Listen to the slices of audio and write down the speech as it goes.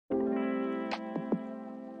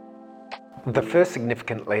The first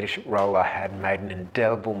significant leadership role I had made an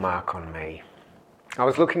indelible mark on me. I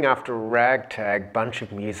was looking after a ragtag bunch of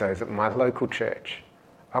musos at my local church.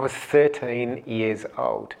 I was 13 years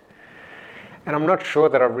old. And I'm not sure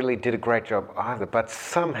that I really did a great job either, but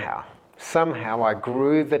somehow I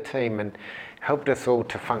grew the team and helped us all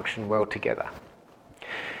to function well together.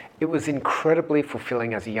 It was incredibly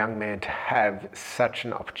fulfilling as a young man to have such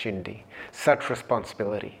an opportunity, such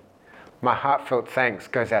responsibility. My heartfelt thanks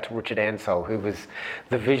goes out to Richard Ansell, who was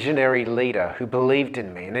the visionary leader who believed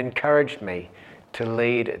in me and encouraged me to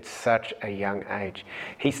lead at such a young age.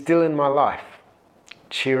 He's still in my life,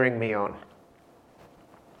 cheering me on.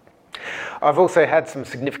 I've also had some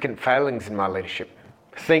significant failings in my leadership.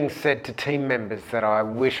 Things said to team members that I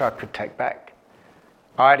wish I could take back.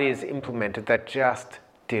 Ideas implemented that just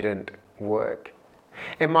didn't work.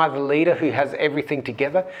 Am I the leader who has everything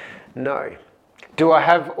together? No. Do I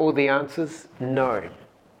have all the answers? No.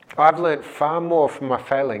 I've learnt far more from my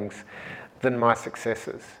failings than my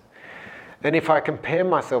successes. And if I compare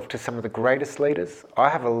myself to some of the greatest leaders, I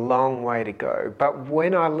have a long way to go. But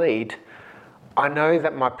when I lead, I know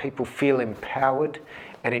that my people feel empowered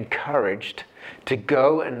and encouraged to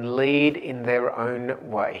go and lead in their own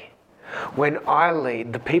way. When I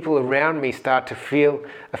lead, the people around me start to feel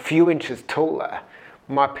a few inches taller.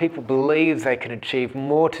 My people believe they can achieve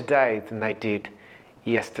more today than they did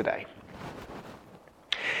yesterday.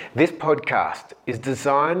 This podcast is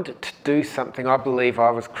designed to do something I believe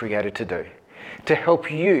I was created to do, to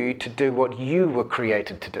help you to do what you were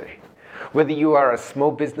created to do. Whether you are a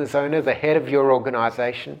small business owner, the head of your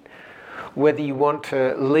organisation, whether you want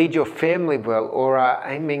to lead your family well or are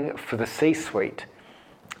aiming for the C-suite,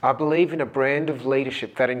 I believe in a brand of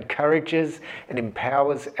leadership that encourages and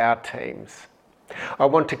empowers our teams. I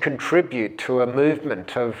want to contribute to a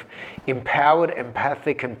movement of empowered,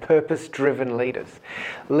 empathic and purpose-driven leaders.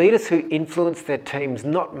 Leaders who influence their teams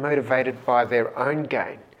not motivated by their own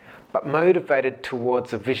gain, but motivated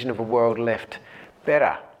towards a vision of a world left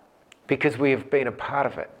better because we have been a part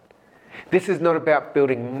of it. This is not about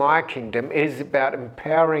building my kingdom, it is about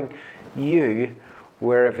empowering you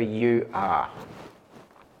wherever you are.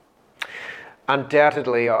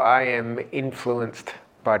 Undoubtedly, I am influenced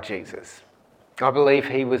by Jesus. I believe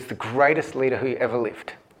he was the greatest leader who ever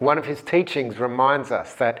lived. One of his teachings reminds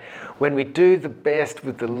us that when we do the best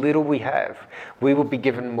with the little we have, we will be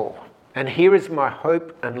given more. And here is my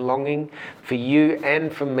hope and longing for you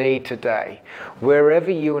and for me today, wherever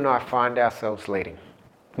you and I find ourselves leading.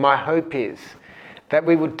 My hope is that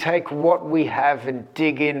we would take what we have and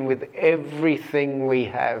dig in with everything we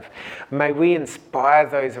have. May we inspire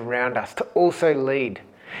those around us to also lead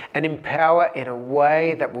and empower in a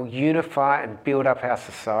way that will unify and build up our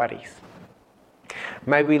societies.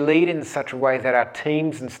 May we lead in such a way that our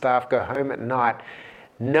teams and staff go home at night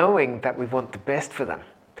knowing that we want the best for them.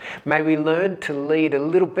 May we learn to lead a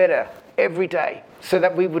little better every day so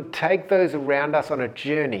that we would take those around us on a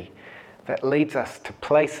journey that leads us to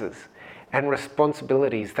places and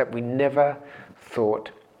responsibilities that we never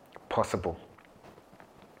thought possible.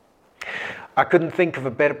 I couldn't think of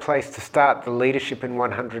a better place to start the Leadership in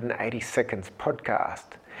 180 Seconds podcast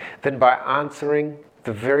than by answering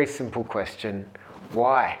the very simple question,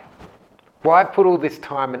 why? Why put all this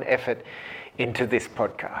time and effort into this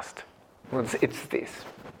podcast? Well, it's this.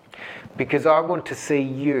 Because I want to see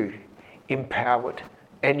you empowered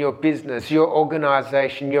and your business, your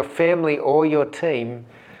organisation, your family or your team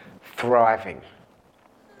thriving.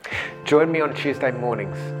 Join me on Tuesday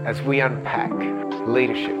mornings as we unpack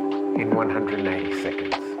leadership in 180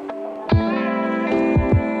 seconds.